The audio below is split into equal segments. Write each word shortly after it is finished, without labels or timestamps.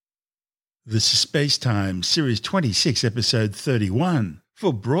This is Spacetime, Series 26, Episode 31,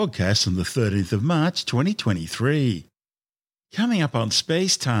 for broadcast on the 13th of March 2023. Coming up on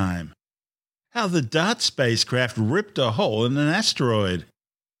Spacetime, how the DART spacecraft ripped a hole in an asteroid.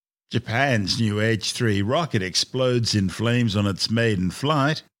 Japan's new H3 rocket explodes in flames on its maiden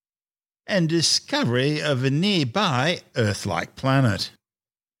flight. And discovery of a nearby Earth-like planet.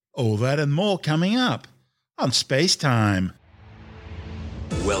 All that and more coming up on Spacetime.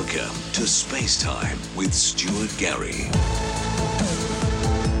 Welcome to Spacetime with Stuart Gary.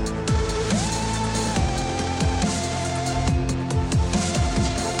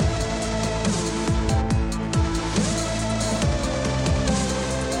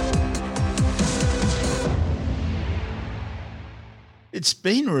 It's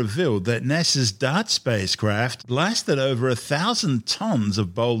been revealed that NASA's DART spacecraft blasted over 1,000 tons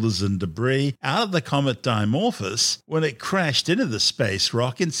of boulders and debris out of the comet Dimorphos when it crashed into the space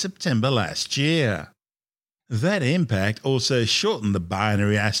rock in September last year. That impact also shortened the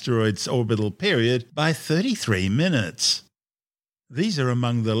binary asteroid's orbital period by 33 minutes. These are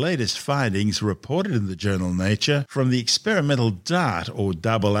among the latest findings reported in the journal Nature from the experimental DART, or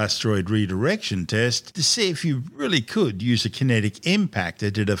Double Asteroid Redirection Test, to see if you really could use a kinetic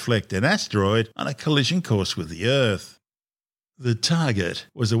impactor to deflect an asteroid on a collision course with the Earth. The target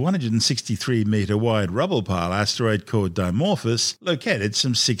was a 163-metre wide rubble pile asteroid called Dimorphos, located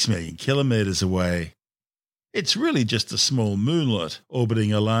some 6 million kilometres away. It's really just a small moonlet,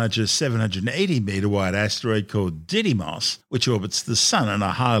 orbiting a larger 780-metre wide asteroid called Didymos, which orbits the Sun on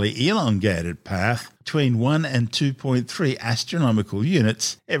a highly elongated path between 1 and 2.3 astronomical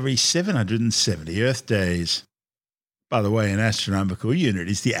units every 770 Earth days. By the way, an astronomical unit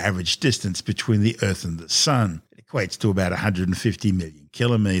is the average distance between the Earth and the Sun. It equates to about 150 million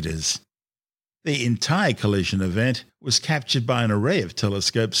kilometres. The entire collision event was captured by an array of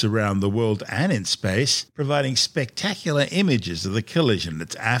telescopes around the world and in space, providing spectacular images of the collision and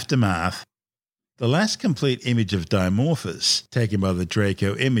its aftermath. The last complete image of Dimorphos, taken by the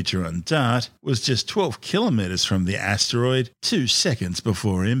Draco imager on DART, was just 12 kilometres from the asteroid 2 seconds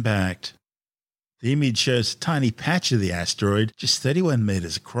before impact. The image shows a tiny patch of the asteroid just 31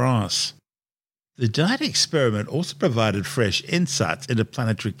 metres across. The DART experiment also provided fresh insights into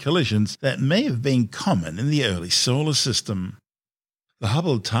planetary collisions that may have been common in the early solar system. The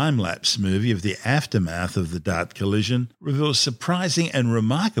Hubble time-lapse movie of the aftermath of the DART collision reveals surprising and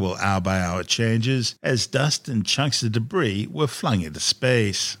remarkable hour-by-hour changes as dust and chunks of debris were flung into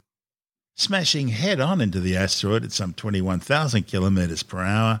space. Smashing head-on into the asteroid at some 21,000 kilometres per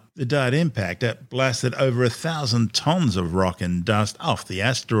hour, the DART impactor blasted over 1,000 tons of rock and dust off the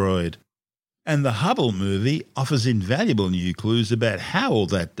asteroid. And the Hubble movie offers invaluable new clues about how all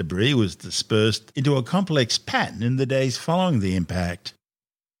that debris was dispersed into a complex pattern in the days following the impact.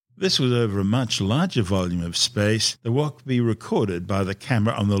 This was over a much larger volume of space than what could be recorded by the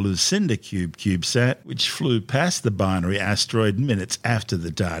camera on the Lucinda Cube CubeSat, which flew past the binary asteroid minutes after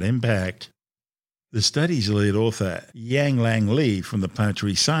the DART impact. The study's lead author, Yang-Lang Li from the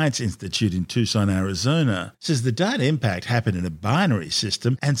Planetary Science Institute in Tucson, Arizona, says the DART impact happened in a binary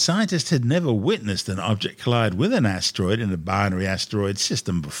system and scientists had never witnessed an object collide with an asteroid in a binary asteroid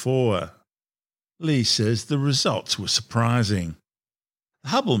system before. Li says the results were surprising.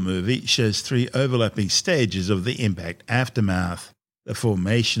 The Hubble movie shows 3 overlapping stages of the impact aftermath: the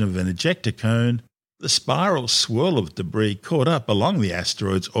formation of an ejector cone, the spiral swirl of debris caught up along the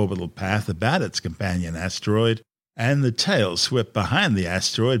asteroid's orbital path about its companion asteroid, and the tail swept behind the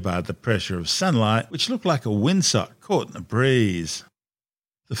asteroid by the pressure of sunlight, which looked like a windsock caught in a breeze.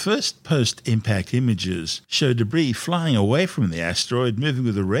 The first post-impact images show debris flying away from the asteroid, moving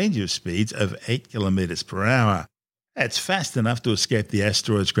with a range of speeds over 8 kilometres per hour. That's fast enough to escape the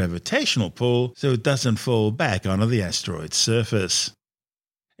asteroid's gravitational pull so it doesn't fall back onto the asteroid's surface.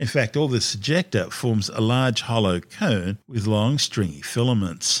 In fact, all this ejecta forms a large hollow cone with long stringy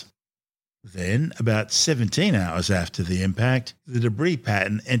filaments. Then, about 17 hours after the impact, the debris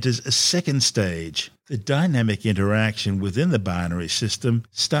pattern enters a second stage. The dynamic interaction within the binary system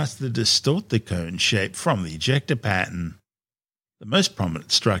starts to distort the cone shape from the ejecta pattern. The most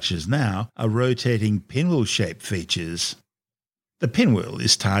prominent structures now are rotating pinwheel-shaped features. The pinwheel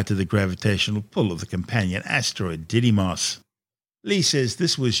is tied to the gravitational pull of the companion asteroid Didymos. Li says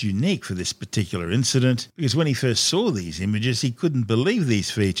this was unique for this particular incident because when he first saw these images he couldn't believe these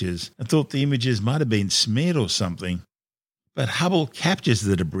features and thought the images might have been smeared or something. But Hubble captures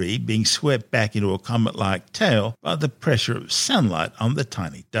the debris being swept back into a comet-like tail by the pressure of sunlight on the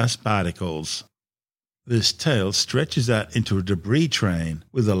tiny dust particles. This tail stretches out into a debris train,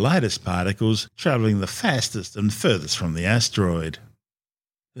 with the lightest particles travelling the fastest and furthest from the asteroid.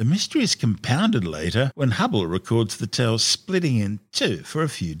 The mystery is compounded later when Hubble records the tail splitting in two for a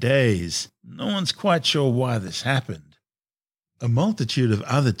few days. No one's quite sure why this happened. A multitude of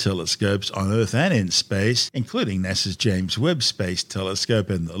other telescopes on Earth and in space, including NASA's James Webb Space Telescope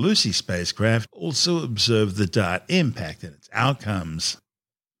and the Lucy spacecraft, also observed the DART impact and its outcomes.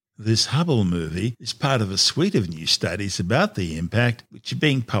 This Hubble movie is part of a suite of new studies about the impact which are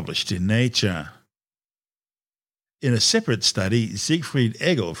being published in Nature. In a separate study, Siegfried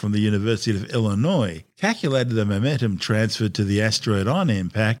Egel from the University of Illinois calculated the momentum transferred to the asteroid on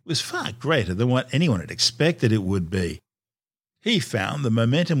impact was far greater than what anyone had expected it would be. He found the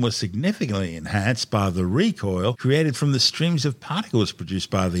momentum was significantly enhanced by the recoil created from the streams of particles produced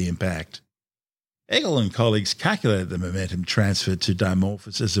by the impact. Egel and colleagues calculated the momentum transferred to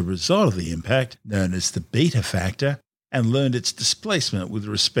Dimorphos as a result of the impact, known as the beta factor, and learned its displacement with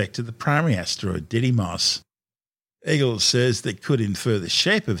respect to the primary asteroid Didymos. Egel says they could infer the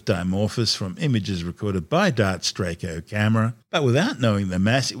shape of Dimorphos from images recorded by DART's Draco camera, but without knowing the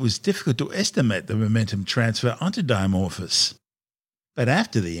mass it was difficult to estimate the momentum transfer onto Dimorphos. But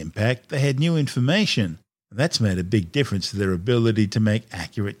after the impact they had new information, and that's made a big difference to their ability to make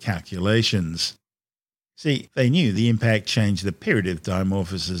accurate calculations. See, they knew the impact changed the period of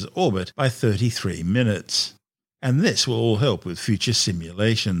Dimorphos' orbit by 33 minutes, and this will all help with future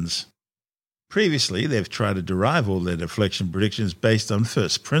simulations. Previously, they've tried to derive all their deflection predictions based on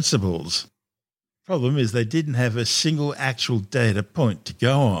first principles. Problem is they didn't have a single actual data point to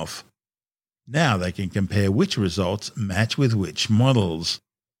go off. Now they can compare which results match with which models.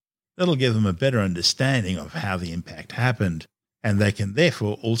 That'll give them a better understanding of how the impact happened, and they can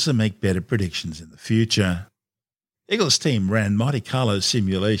therefore also make better predictions in the future. Egel's team ran Monte Carlo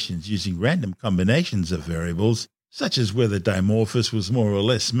simulations using random combinations of variables, such as whether Dimorphos was more or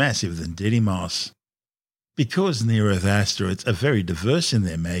less massive than Didymos. Because near-Earth asteroids are very diverse in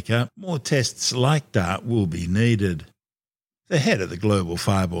their makeup, more tests like DART will be needed. The head of the Global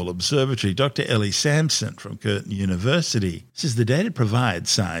Fireball Observatory, Dr. Ellie Sampson from Curtin University, says the data provides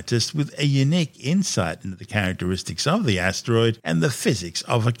scientists with a unique insight into the characteristics of the asteroid and the physics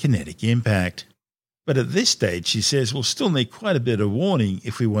of a kinetic impact. But at this stage, she says, we'll still need quite a bit of warning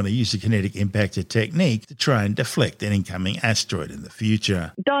if we want to use a kinetic impactor technique to try and deflect an incoming asteroid in the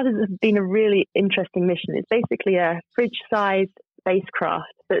future. DART has been a really interesting mission. It's basically a fridge-sized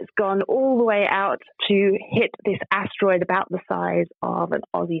spacecraft that's gone all the way out to hit this asteroid about the size of an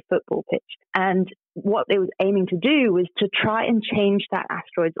Aussie football pitch. And what it was aiming to do was to try and change that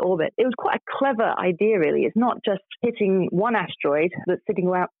asteroid's orbit. It was quite a clever idea, really. It's not just hitting one asteroid that's sitting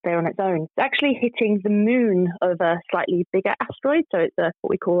out there on its own. It's actually hitting the moon of a slightly bigger asteroid. So it's what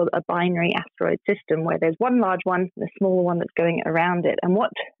we call a binary asteroid system, where there's one large one and a smaller one that's going around it. And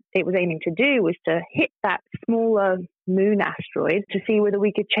what it was aiming to do was to hit that smaller moon asteroid to see whether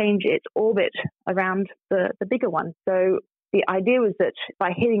we could change its orbit around the bigger one. So the idea was that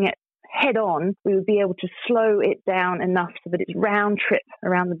by hitting it head on, we would be able to slow it down enough so that its round trip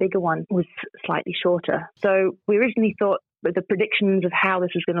around the bigger one was slightly shorter. So we originally thought that the predictions of how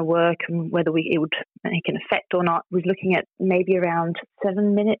this was going to work and whether it would make an effect or not was looking at maybe around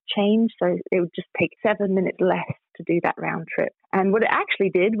 7-minute change. So it would just take 7 minutes less to do that round trip. And what it actually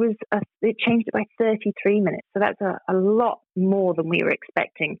did was it changed it by 33 minutes. So that's a lot more than we were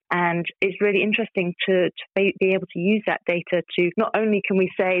expecting. And it's really interesting to be able to use that data to not only can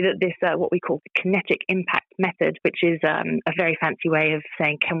we say that this, what we call the kinetic impact method, which is a very fancy way of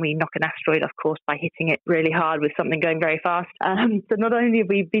saying, can we knock an asteroid off course by hitting it really hard with something going very fast? So not only have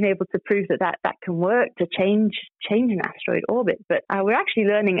we been able to prove that can work to change an asteroid orbit, but we're actually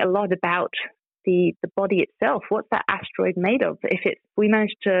learning a lot about the body itself. What's that asteroid made of? If we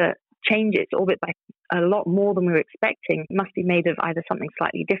manage to change its orbit by a lot more than we were expecting, it must be made of either something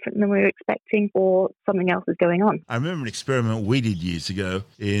slightly different than we were expecting or something else is going on. I remember an experiment we did years ago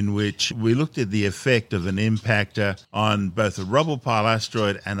in which we looked at the effect of an impactor on both a rubble pile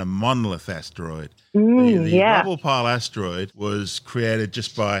asteroid and a monolith asteroid. The rubble pile asteroid was created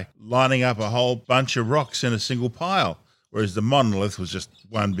just by lining up a whole bunch of rocks in a single pile, whereas the monolith was just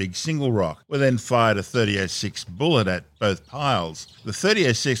one big single rock. We then fired a 30-06 bullet at both piles. The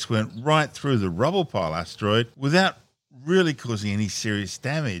 30-06 went right through the rubble pile asteroid without really causing any serious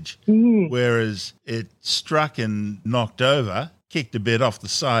damage, whereas it struck and knocked over, kicked a bit off the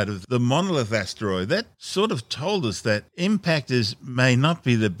side of the monolith asteroid. That sort of told us that impactors may not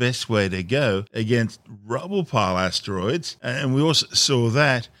be the best way to go against rubble pile asteroids. And we also saw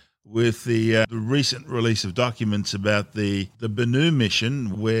that with the recent release of documents about the Bennu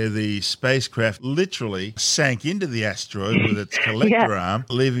mission, where the spacecraft literally sank into the asteroid with its collector arm,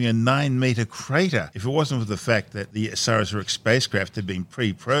 leaving a 9-meter crater. If it wasn't for the fact that the OSIRIS-REx spacecraft had been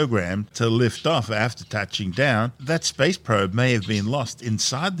pre-programmed to lift off after touching down, that space probe may have been lost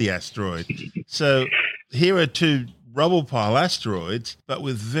inside the asteroid. So here are two rubble pile asteroids, but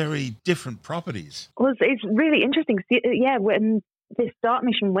with very different properties. Well, it's really interesting. Yeah, when this DART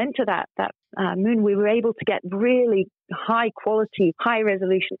mission went to that moon, we were able to get really high quality, high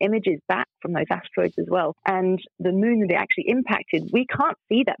resolution images back from those asteroids as well. And the moon that it actually impacted, we can't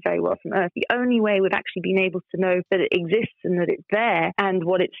see that very well from Earth. The only way we've actually been able to know that it exists and that it's there and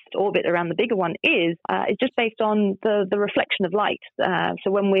what its orbit around the bigger one is just based on the reflection of light.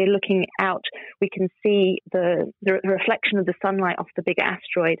 So when we're looking out, we can see the reflection of the sunlight off the bigger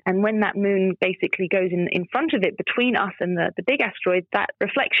asteroid. And when that moon basically goes in front of it, between us and the big asteroid, that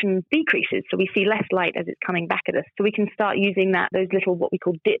reflection decreases. So we see less light as it's coming back at us. So we can start using those little, what we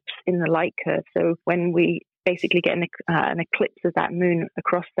call dips in the light curve. So when we basically get an eclipse of that moon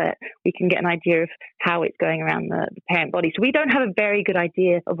across there, we can get an idea of how it's going around the parent body. So we don't have a very good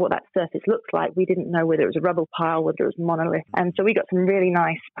idea of what that surface looks like. We didn't know whether it was a rubble pile, whether it was monolith. And so we got some really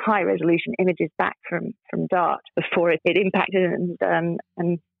nice high resolution images back from DART before it impacted and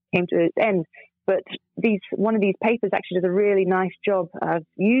came to its end. But one of these papers actually does a really nice job of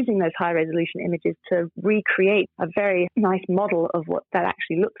using those high-resolution images to recreate a very nice model of what that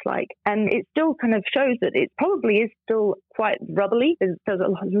actually looks like. And it still kind of shows that it probably is still quite rubbly. There's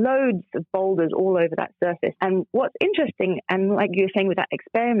loads of boulders all over that surface. And what's interesting, and like you were saying with that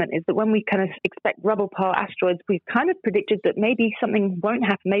experiment, is that when we kind of expect rubble pile asteroids, we've kind of predicted that maybe something won't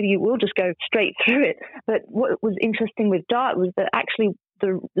happen. Maybe it will just go straight through it. But what was interesting with DART was that actually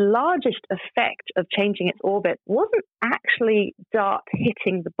the largest effect of changing its orbit wasn't actually DART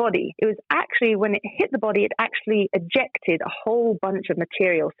hitting the body. It was actually when it hit the body, it actually ejected a whole bunch of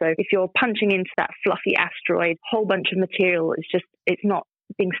material. So if you're punching into that fluffy asteroid, a whole bunch of material it's not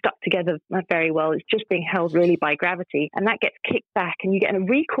being stuck together very well. It's just being held really by gravity. And that gets kicked back and you get a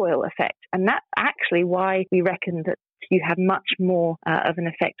recoil effect. And that's actually why we reckon that you have much more of an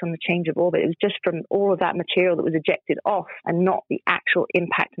effect on the change of orbit. It was just from all of that material that was ejected off and not the actual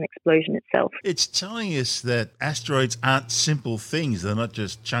impact and explosion itself. It's telling us that asteroids aren't simple things. They're not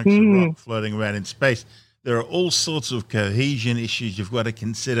just chunks of rock floating around in space. There are all sorts of cohesion issues you've got to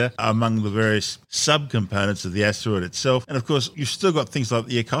consider among the various subcomponents of the asteroid itself. And, of course, you've still got things like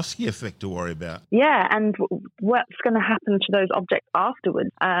the Ikoski effect to worry about. Yeah, and what's going to happen to those objects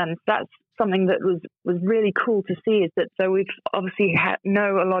afterwards. That's something that was really cool to see, is that so we've obviously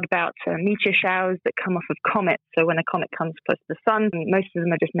know a lot about meteor showers that come off of comets. So when a comet comes close to the sun, most of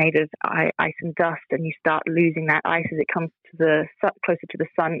them are just made of ice and dust, and you start losing that ice as it comes to closer to the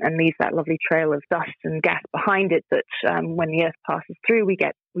sun and leaves that lovely trail of dust and gas behind it that when the Earth passes through, we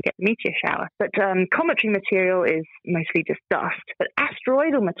get meteor shower. But cometary material is mostly just dust. But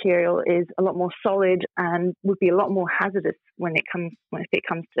asteroidal material is a lot more solid and would be a lot more hazardous when it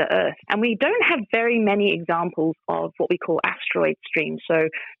comes to Earth. And we don't have very many examples of what we call asteroid streams. So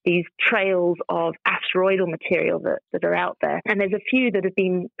these trails of asteroidal material that are out there. And there's a few that have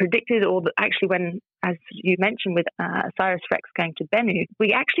been predicted, or that actually when, as you mentioned with OSIRIS-REx going to Bennu,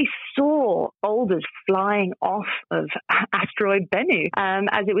 we actually saw boulders flying off of asteroid Bennu.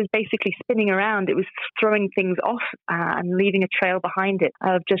 As it was basically spinning around, it was throwing things off and leaving a trail behind it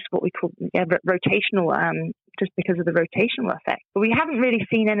of just what we call rotational, just because of the rotational effect. But we haven't really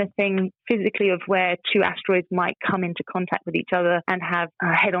seen anything physically of where two asteroids might come into contact with each other and have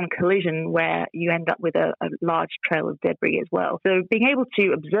a head-on collision where you end up with a large trail of debris as well. So being able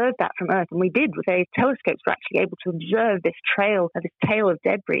to observe that from Earth, and we did with various telescopes, we're actually able to observe this tail of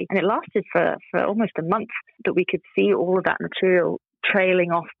debris, and it lasted for almost a month that we could see all of that material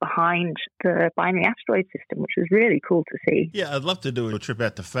trailing off behind the binary asteroid system, which was really cool to see. Yeah, I'd love to do a trip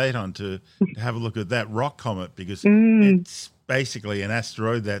out to Phaeton to have a look at that rock comet, because it's basically an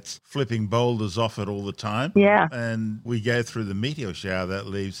asteroid that's flipping boulders off it all the time. Yeah. And we go through the meteor shower that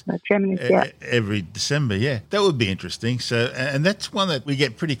leaves every December. Yeah, that would be interesting. So, and that's one that we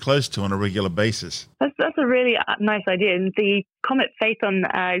get pretty close to on a regular basis. That's a really nice idea. And the comet Phaeton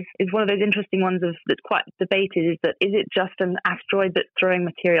is one of those interesting ones that's quite debated, is it just an asteroid that's throwing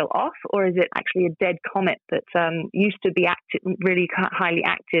material off, or is it actually a dead comet that used to be really highly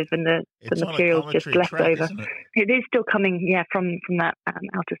active, and the material's just left over? It is still coming, from that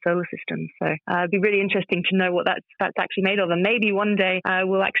outer solar system. So it'd be really interesting to know what that's actually made of. And maybe one day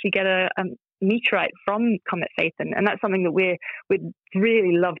we'll actually get a meteorite from Comet Phaeton, and that's something that we'd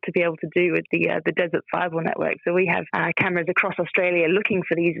really love to be able to do with the Desert Fireball network. So we have cameras across across Australia looking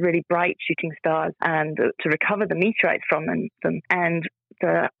for these really bright shooting stars and to recover the meteorites from them. And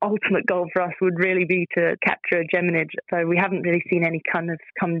the ultimate goal for us would really be to capture a Geminid. So we haven't really seen any kind of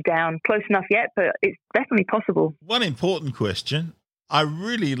come down close enough yet, but it's definitely possible. One important question. I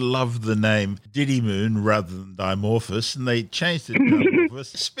really love the name Didymoon rather than Dimorphos, and they changed it to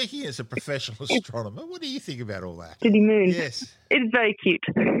Dimorphos. Speaking as a professional astronomer, what do you think about all that? Didymoon. Yes. It's very cute.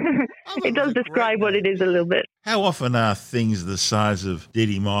 It does describe what it is a little bit. How often are things the size of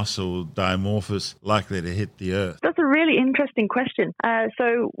Didymos or Dimorphos likely to hit the Earth? That's a really interesting question.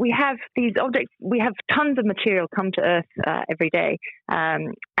 So we have these objects, we have tons of material come to Earth every day.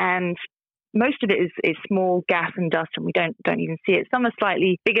 And most of it is small gas and dust, and we don't even see it. Some are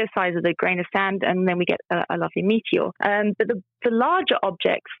slightly bigger size of the grain of sand, and then we get a lovely meteor. But the larger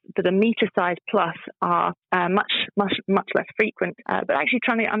objects that are meter size plus are much less frequent. But actually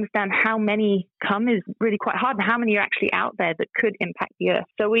trying to understand how many come is really quite hard, and how many are actually out there that could impact the Earth.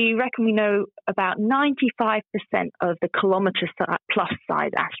 So we reckon we know about 95% of the kilometer plus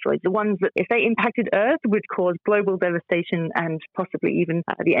size asteroids, the ones that if they impacted Earth would cause global devastation and possibly even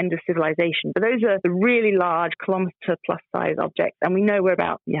the end of civilization. But those are the really large kilometer plus size objects, and we know we're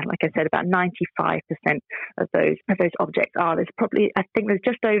about, like I said, about 95% of those objects are. I think there's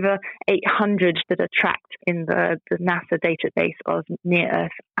just over 800 that are tracked in the NASA database of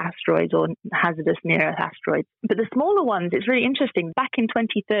near-Earth asteroids or hazardous near-Earth asteroids. But the smaller ones, it's really interesting. Back in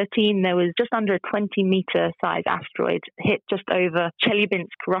 2013, there was just under a 20-meter size asteroid hit just over Chelyabinsk,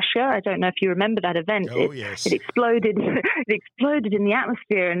 Russia. I don't know if you remember that event. Oh, yes. It exploded. It exploded in the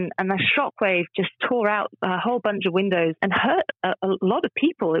atmosphere, and the shockwave just tore out a whole bunch of windows and hurt a lot of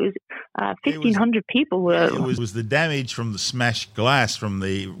people. It was 1,500 people were. It was the damage from the smashed glass from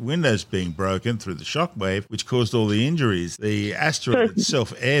the windows being broken through the shockwave, which caused all the injuries. The asteroid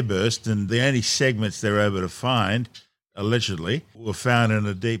itself airburst, and the only segments they were able to find, allegedly, were found in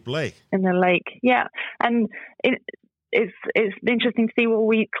a deep lake. In the lake, yeah. And it's interesting to see, well,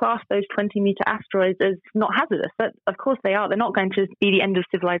 we class those 20-meter asteroids as not hazardous. But of course they are. They're not going to be the end of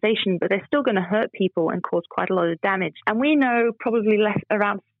civilization, but they're still going to hurt people and cause quite a lot of damage. And we know probably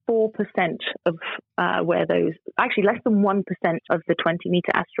around 4% of where those, actually less than 1% of the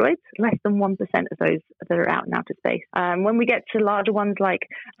 20-meter asteroids, less than 1% of those that are out in outer space. When we get to larger ones like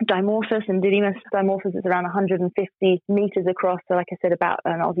Dimorphos and Didymos, Dimorphos is around 150 meters across, so like I said, about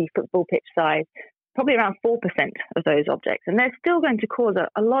an Aussie football pitch size. Probably around 4% of those objects. And they're still going to cause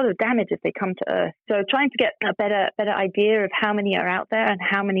a lot of damage if they come to Earth. So trying to get a better idea of how many are out there and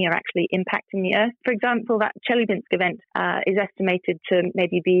how many are actually impacting the Earth. For example, that Chelyabinsk event is estimated to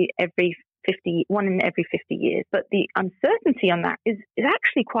maybe be one in every 50 years. But the uncertainty on that is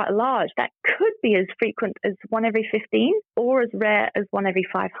actually quite large. That could be as frequent as one every 15 or as rare as one every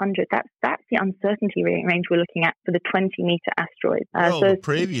 500. That's the uncertainty range we're looking at for the 20-meter asteroid. The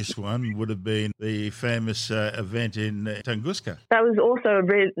previous one would have been the famous event in Tunguska. That was also a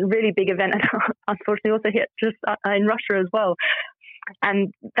really big event, and unfortunately also hit just in Russia as well.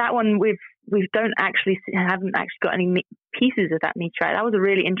 And that one we haven't actually got any pieces of that meteorite. That was a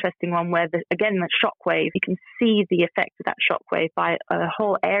really interesting one where, the shockwave, you can see the effect of that shockwave by a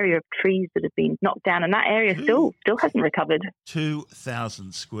whole area of trees that have been knocked down, and that area still hasn't recovered.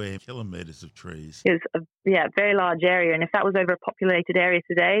 2,000 square kilometres of trees. It's a very large area, and if that was over a populated area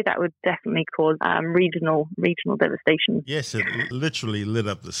today, that would definitely cause regional devastation. Yes, it literally lit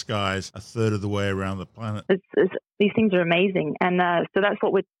up the skies a third of the way around the planet. These things are amazing, and so that's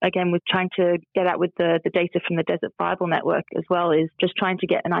what we're trying to get at with the data from the Desert Fireball Network as well, is just trying to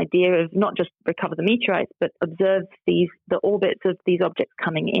get an idea of not just recover the meteorites, but observe the orbits of these objects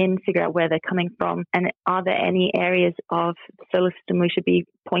coming in, figure out where they're coming from, and are there any areas of the solar system we should be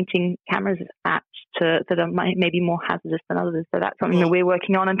pointing cameras at that are maybe more hazardous than others. So that's something that we're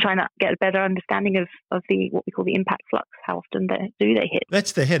working on and trying to get a better understanding of the what we call the impact flux. How often do they hit?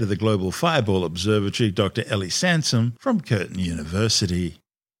 That's the head of the Global Fireball Observatory, Dr. Ellie Sansom from Curtin University.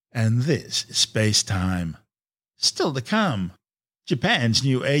 And this is Space Time. Still to come, Japan's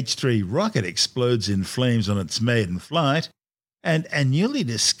new H3 rocket explodes in flames on its maiden flight, and a newly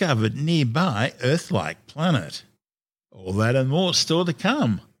discovered nearby Earth-like planet. All that and more still to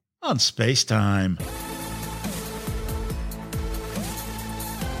come on Space Time.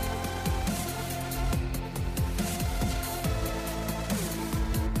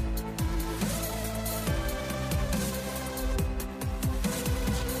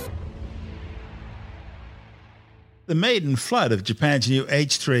 The maiden flight of Japan's new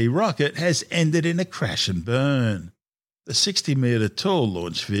H3 rocket has ended in a crash and burn. The 60-metre tall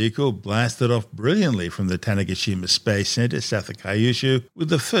launch vehicle blasted off brilliantly from the Tanegashima Space Center south of Kyushu, with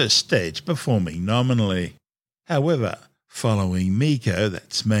the first stage performing nominally. However, Following MECO,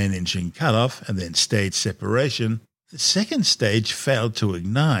 that's main engine cutoff, and then stage separation, the second stage failed to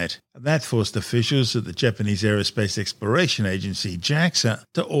ignite, and that forced officials at the Japanese Aerospace Exploration Agency JAXA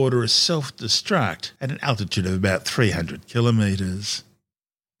to order a self-destruct at an altitude of about 300 kilometers.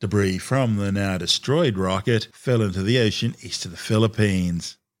 Debris from the now destroyed rocket fell into the ocean east of the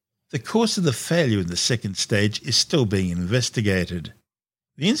Philippines. The cause of the failure in the second stage is still being investigated.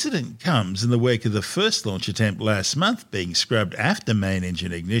 The incident comes in the wake of the first launch attempt last month being scrubbed after main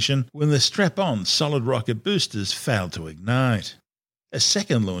engine ignition when the strap-on solid rocket boosters failed to ignite. A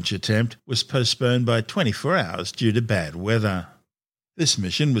second launch attempt was postponed by 24 hours due to bad weather. This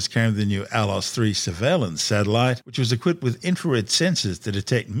mission was carrying the new ALOS-3 surveillance satellite, which was equipped with infrared sensors to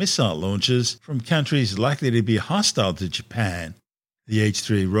detect missile launches from countries likely to be hostile to Japan. The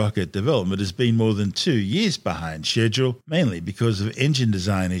H-3 rocket development has been more than 2 years behind schedule, mainly because of engine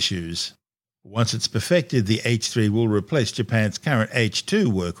design issues. Once it's perfected, the H-3 will replace Japan's current H-2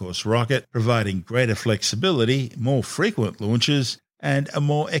 workhorse rocket, providing greater flexibility, more frequent launches, and a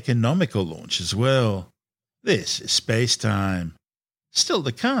more economical launch as well. This is Space Time. Still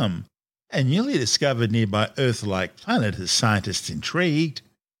to come, a newly discovered nearby Earth-like planet has scientists intrigued.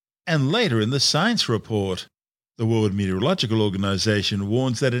 And later in the science report, the World Meteorological Organization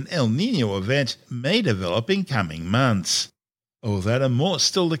warns that an El Niño event may develop in coming months. All that and more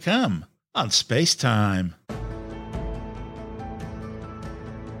still to come on Space Time.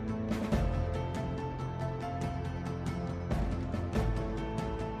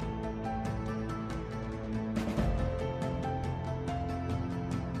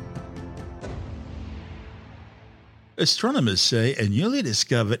 Astronomers say a newly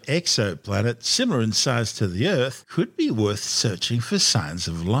discovered exoplanet similar in size to the Earth could be worth searching for signs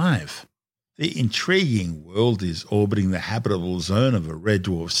of life. The intriguing world is orbiting the habitable zone of a red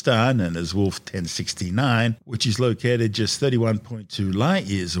dwarf star known as Wolf 1069, which is located just 31.2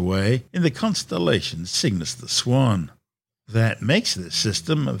 light-years away in the constellation Cygnus the Swan. That makes this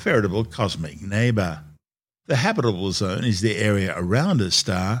system a veritable cosmic neighbour. The habitable zone is the area around a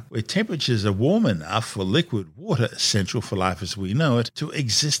star where temperatures are warm enough for liquid water essential for life as we know it to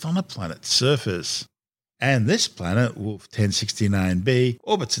exist on a planet's surface. And this planet, Wolf 1069b,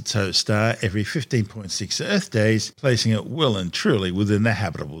 orbits its host star every 15.6 Earth days, placing it well and truly within the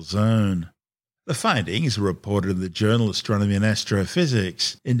habitable zone. The findings, reported in the journal Astronomy and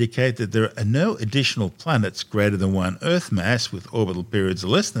Astrophysics, indicate that there are no additional planets greater than one Earth mass with orbital periods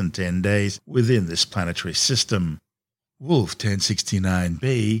less than 10 days within this planetary system. Wolf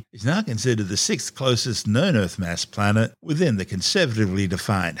 1069b is now considered the sixth closest known Earth mass planet within the conservatively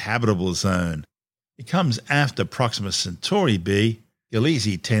defined habitable zone. It comes after Proxima Centauri b,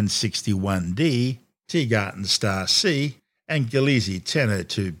 Gliese 1061d, Tiergarten star C, and Gliese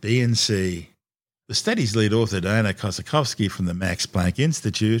 1002b and C. The study's lead author Diana Kosakovsky from the Max Planck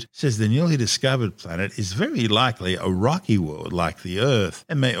Institute says the newly discovered planet is very likely a rocky world like the Earth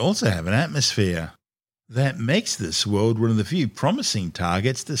and may also have an atmosphere. That makes this world one of the few promising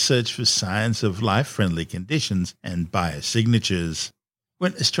targets to search for signs of life-friendly conditions and biosignatures.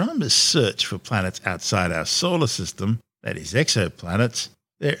 When astronomers search for planets outside our solar system, that is exoplanets,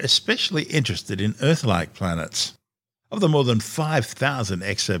 they're especially interested in Earth-like planets. Of the more than 5,000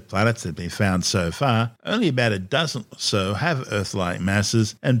 exoplanets that have been found so far, only about a dozen or so have Earth-like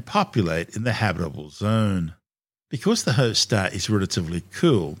masses and populate in the habitable zone. Because the host star is relatively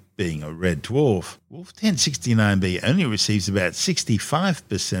cool, being a red dwarf, Wolf 1069b only receives about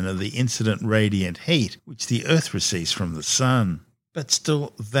 65% of the incident radiant heat which the Earth receives from the Sun. But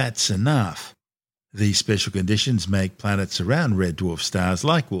still, that's enough. These special conditions make planets around red dwarf stars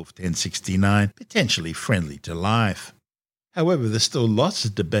like Wolf 1069 potentially friendly to life. However, there's still lots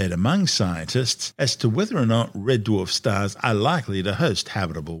of debate among scientists as to whether or not red dwarf stars are likely to host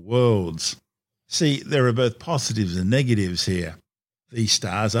habitable worlds. See, there are both positives and negatives here. These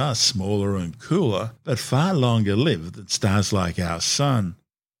stars are smaller and cooler, but far longer lived than stars like our Sun.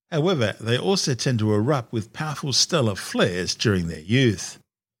 However, they also tend to erupt with powerful stellar flares during their youth.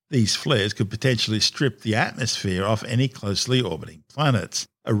 These flares could potentially strip the atmosphere off any closely orbiting planets,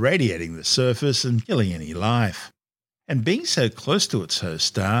 irradiating the surface and killing any life. And being so close to its host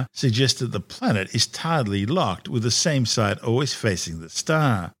star suggests that the planet is tidally locked with the same side always facing the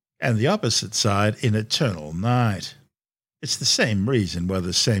star, and the opposite side in eternal night. It's the same reason why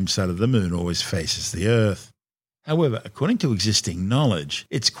the same side of the moon always faces the Earth. However, according to existing knowledge,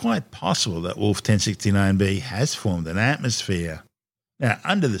 it's quite possible that Wolf 1069b has formed an atmosphere. Now,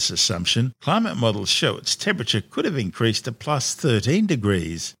 under this assumption, climate models show its temperature could have increased to plus 13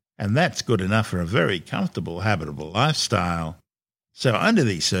 degrees, and that's good enough for a very comfortable habitable lifestyle. So under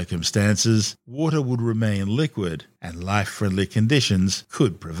these circumstances, water would remain liquid and life-friendly conditions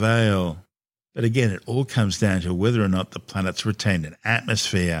could prevail. But again, it all comes down to whether or not the planets retain an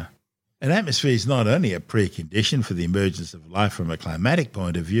atmosphere. An atmosphere is not only a precondition for the emergence of life from a climatic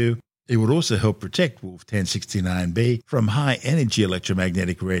point of view, it would also help protect Wolf 1069b from high-energy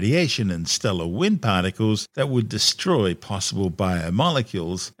electromagnetic radiation and stellar wind particles that would destroy possible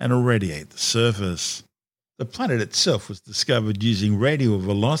biomolecules and irradiate the surface. The planet itself was discovered using radial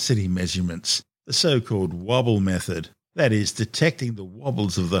velocity measurements, the so-called wobble method, that is, detecting the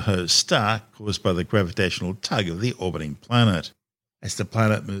wobbles of the host star caused by the gravitational tug of the orbiting planet. As the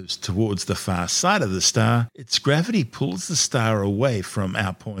planet moves towards the far side of the star, its gravity pulls the star away from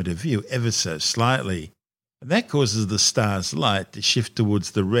our point of view ever so slightly, and that causes the star's light to shift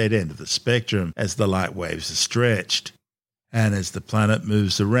towards the red end of the spectrum as the light waves are stretched. And as the planet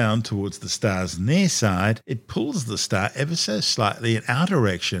moves around towards the star's near side, it pulls the star ever so slightly in our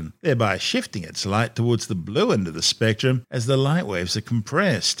direction, thereby shifting its light towards the blue end of the spectrum as the light waves are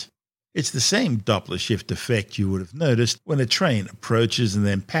compressed. It's the same Doppler shift effect you would have noticed when a train approaches and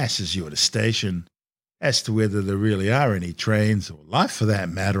then passes you at a station. As to whether there really are any trains, or life for that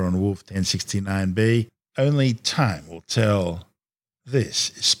matter, on Wolf 1069b, only time will tell.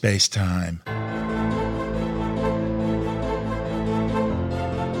 This is Space Time.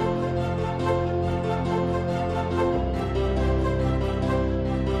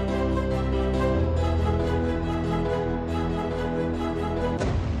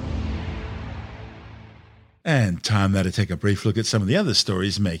 And time now to take a brief look at some of the other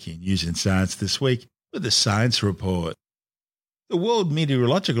stories making news in science this week with the Science Report. The World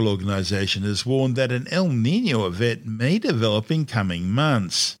Meteorological Organization has warned that an El Niño event may develop in coming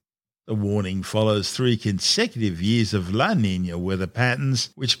months. The warning follows 3 consecutive years of La Niña weather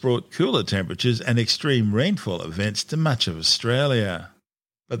patterns, which brought cooler temperatures and extreme rainfall events to much of Australia.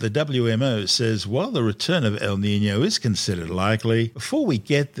 But the WMO says while the return of El Niño is considered likely, before we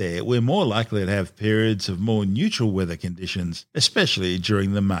get there, we're more likely to have periods of more neutral weather conditions, especially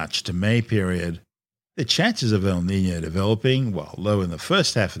during the March to May period. The chances of El Niño developing, while low in the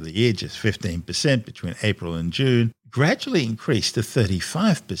first half of the year, just 15% between April and June, gradually increased to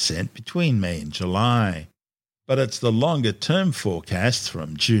 35% between May and July. But it's the longer-term forecasts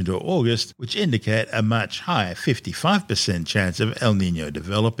from June to August which indicate a much higher 55% chance of El Niño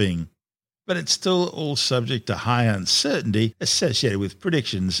developing. But it's still all subject to high uncertainty associated with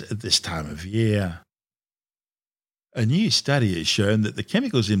predictions at this time of year. A new study has shown that the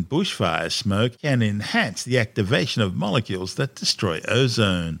chemicals in bushfire smoke can enhance the activation of molecules that destroy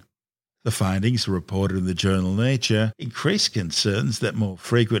ozone. The findings, reported in the journal Nature, increase concerns that more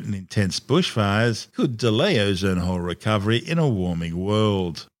frequent and intense bushfires could delay ozone hole recovery in a warming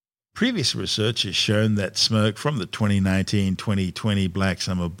world. Previous research has shown that smoke from the 2019-2020 Black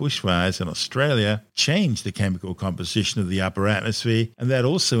Summer bushfires in Australia changed the chemical composition of the upper atmosphere, and that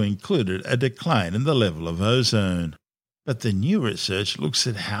also included a decline in the level of ozone. But the new research looks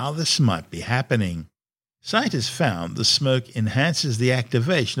at how this might be happening. Scientists found the smoke enhances the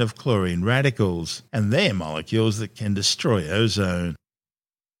activation of chlorine radicals, and they are molecules that can destroy ozone.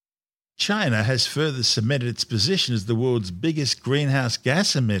 China has further cemented its position as the world's biggest greenhouse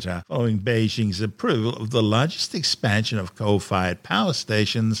gas emitter following Beijing's approval of the largest expansion of coal-fired power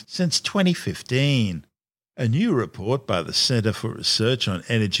stations since 2015. A new report by the Center for Research on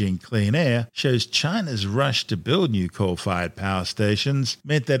Energy and Clean Air shows China's rush to build new coal-fired power stations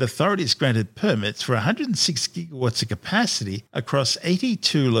meant that authorities granted permits for 106 gigawatts of capacity across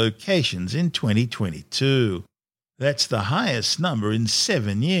 82 locations in 2022. That's the highest number in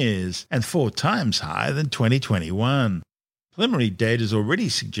 7 years, and 4 times higher than 2021. Preliminary data has already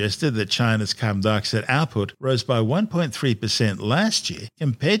suggested that China's carbon dioxide output rose by 1.3% last year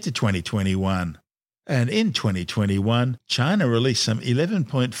compared to 2021. And in 2021, China released some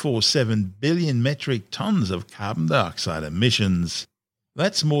 11.47 billion metric tons of carbon dioxide emissions.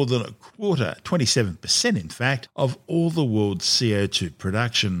 That's more than a quarter, 27% in fact, of all the world's CO2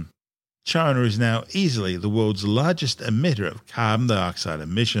 production. China is now easily the world's largest emitter of carbon dioxide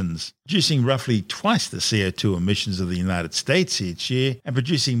emissions, producing roughly twice the CO2 emissions of the United States each year and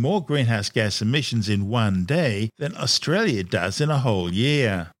producing more greenhouse gas emissions in one day than Australia does in a whole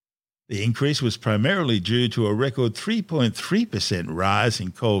year. The increase was primarily due to a record 3.3% rise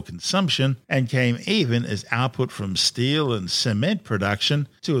in coal consumption and came even as output from steel and cement production,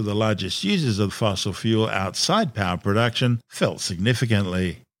 2 of the largest users of fossil fuel outside power production, fell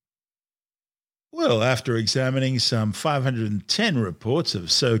significantly. Well, after examining some 510 reports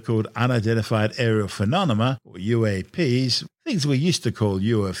of so-called unidentified aerial phenomena, or UAPs, things we used to call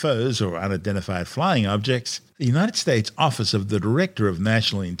UFOs or unidentified flying objects, the United States Office of the Director of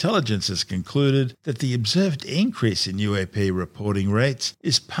National Intelligence has concluded that the observed increase in UAP reporting rates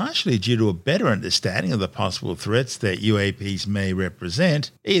is partially due to a better understanding of the possible threats that UAPs may represent,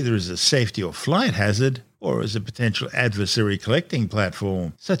 either as a safety or flight hazard, or as a potential adversary collecting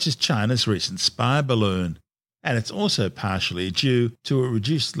platform, such as China's recent spy balloon. And it's also partially due to a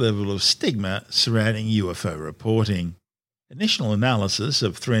reduced level of stigma surrounding UFO reporting. Initial analysis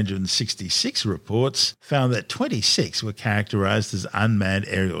of 366 reports found that 26 were characterized as unmanned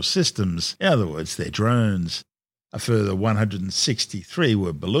aerial systems, in other words, they're drones. A further 163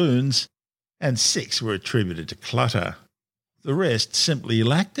 were balloons, and 6 were attributed to clutter. The rest simply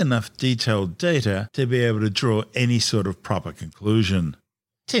lacked enough detailed data to be able to draw any sort of proper conclusion.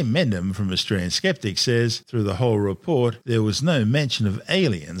 Tim Mendham from Australian Skeptics says through the whole report there was no mention of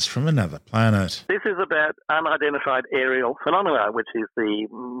aliens from another planet. This is about unidentified aerial phenomena, which is the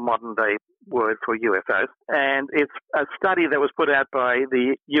modern-day word for UFOs. And it's a study that was put out by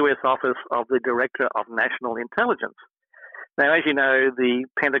the US Office of the Director of National Intelligence. Now, as you know, the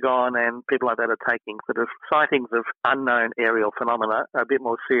Pentagon and people like that are taking sort of sightings of unknown aerial phenomena a bit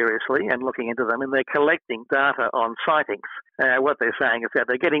more seriously and looking into them, and they're collecting data on sightings. What they're saying is that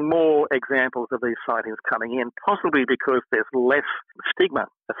they're getting more examples of these sightings coming in, possibly because there's less stigma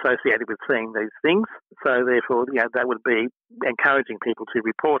associated with seeing these things. So therefore, that would be encouraging people to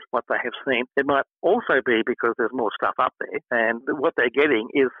report what they have seen. It might also be because there's more stuff up there, and what they're getting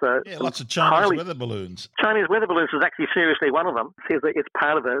is lots of Chinese weather balloons. Chinese weather balloons is actually seriously one of them. It's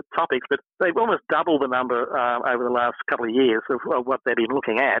part of the topics, but they've almost doubled the number over the last couple of years of what they've been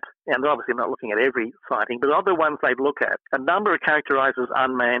looking at, and they're obviously not looking at every sighting, but of the ones they look at, a number are characterised as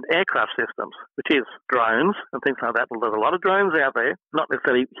unmanned aircraft systems, which is drones and things like that. There's a lot of drones out there, not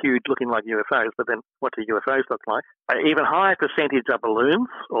necessarily huge looking like UFOs, but then what do UFOs look like? An even higher percentage are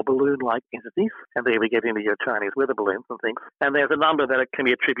balloons or balloon-like entities, and there we get into your Chinese weather balloons and things. And there's a number that can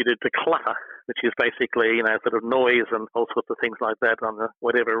be attributed to clutter, which is basically, sort of noise and all sorts of things like that on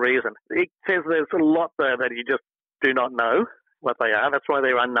whatever reason. It says there's a lot there that you just do not know what they are. That's why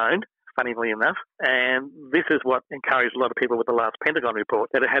they're unknown, funnily enough. And this is what encouraged a lot of people with the last Pentagon report,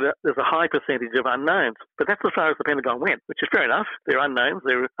 that there's a high percentage of unknowns. But that's as far as the Pentagon went, which is fair enough. They're unknowns.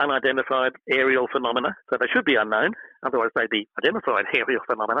 They're unidentified aerial phenomena, so they should be unknown. Otherwise, they'd be identified aerial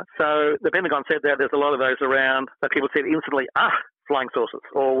phenomena. So the Pentagon said that there's a lot of those around that people said instantly, flying saucers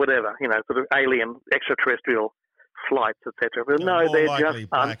or whatever, sort of alien extraterrestrial flights, etc. But no, they're just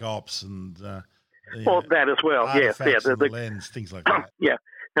black ops and that as well. Yes, the lens, things like that. Yeah.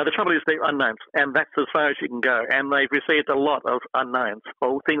 Now, the trouble is they're unknowns, and that's as far as you can go. And they've received a lot of unknowns,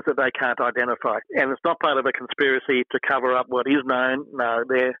 or things that they can't identify. And it's not part of a conspiracy to cover up what is known. No,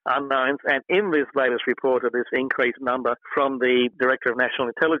 they're unknowns. And in this latest report of this increased number from the Director of National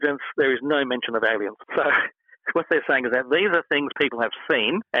Intelligence, there is no mention of aliens. So what they're saying is that these are things people have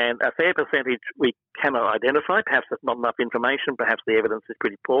seen, and a fair percentage we cannot identify. Perhaps there's not enough information. Perhaps the evidence is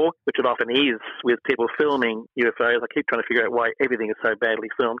pretty poor, which it often is with people filming UFOs. I keep trying to figure out why everything is so badly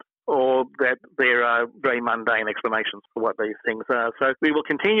filmed, or that there are very mundane explanations for what these things are. So we will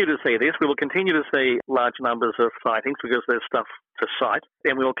continue to see this. We will continue to see large numbers of sightings because there's stuff to cite,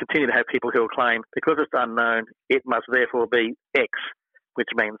 and we will continue to have people who will claim because it's unknown, it must therefore be X, which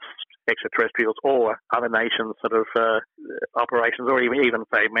means extraterrestrials or other nations' sort of operations, or even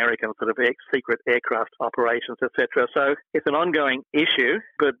say American sort of secret aircraft operations, etc. So it's an ongoing issue,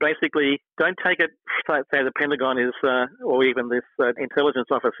 but basically don't take it, say the Pentagon is, or even this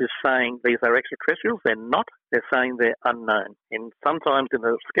intelligence office is saying these are extraterrestrials. They're not. They're saying they're unknown. And sometimes in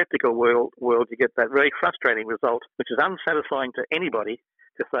the skeptical world you get that very frustrating result, which is unsatisfying to anybody,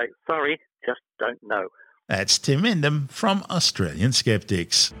 to say, sorry, just don't know. That's Tim Mendham from Australian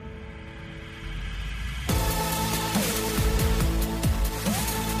Skeptics.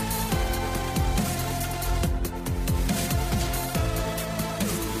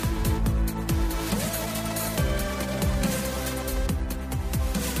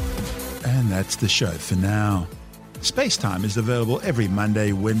 And that's the show for now. Spacetime is available every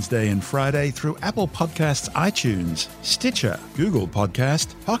Monday, Wednesday and Friday through Apple Podcasts, iTunes, Stitcher, Google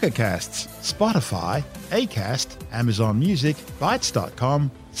Podcast, Pocket Casts, Spotify, Acast, Amazon Music,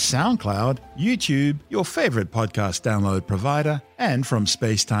 Bytes.com, SoundCloud, YouTube, your favourite podcast download provider, and from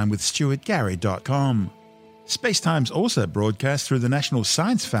spacetimewithstuartgary.com. Spacetime's also broadcast through the National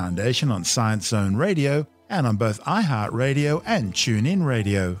Science Foundation on Science Zone Radio and on both iHeartRadio and TuneIn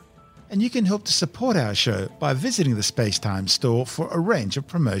Radio. And you can help to support our show by visiting the Spacetime store for a range of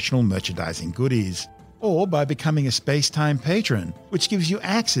promotional merchandising goodies. Or by becoming a Spacetime patron, which gives you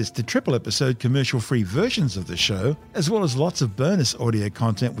access to triple episode commercial-free versions of the show, as well as lots of bonus audio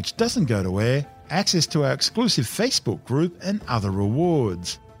content which doesn't go to air, access to our exclusive Facebook group, and other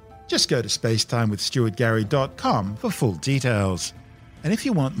rewards. Just go to spacetimewithstuartgary.com for full details. And if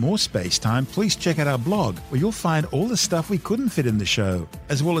you want more Spacetime, please check out our blog, where you'll find all the stuff we couldn't fit in the show,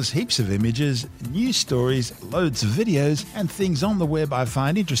 as well as heaps of images, news stories, loads of videos, and things on the web I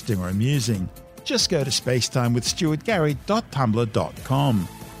find interesting or amusing. Just go to spacetimewithstuartgary.tumblr.com.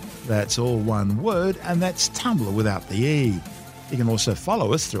 That's all one word, and that's Tumblr without the E. You can also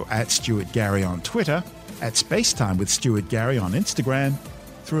follow us through @StuartGary on Twitter, @SpaceTimeWithStuartGary on Instagram,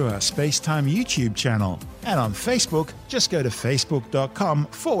 through our Spacetime YouTube channel, and on Facebook, just go to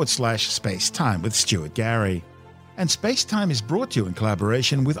facebook.com/Spacetime with Stuart Gary. And Spacetime is brought to you in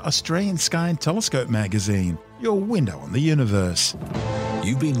collaboration with Australian Sky and Telescope magazine, your window on the universe.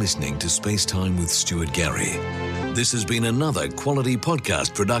 You've been listening to Spacetime with Stuart Gary. This has been another quality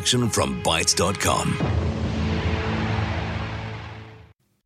podcast production from Bytes.com.